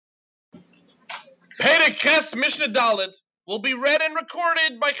Perek Ches Mishna Dalet will be read and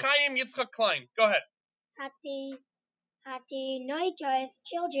recorded by Chaim Yitzchak Klein. Go ahead. Hati Noika's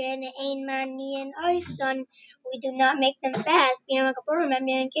children, Ein Man and Oison, we do not make them fast, Yom Kippurim and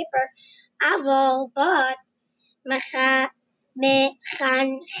Yom Kippur, Avol, but Mechanchin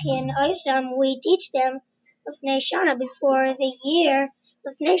Oison, we teach them Lefnei Shana before the year,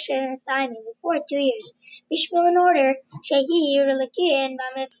 Lefnei Shana Simon, before 2 years, Bishvil in order, Shehi Yurlikin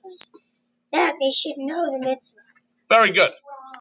Bamitzvahs, that they should know the mitzvah. Very good.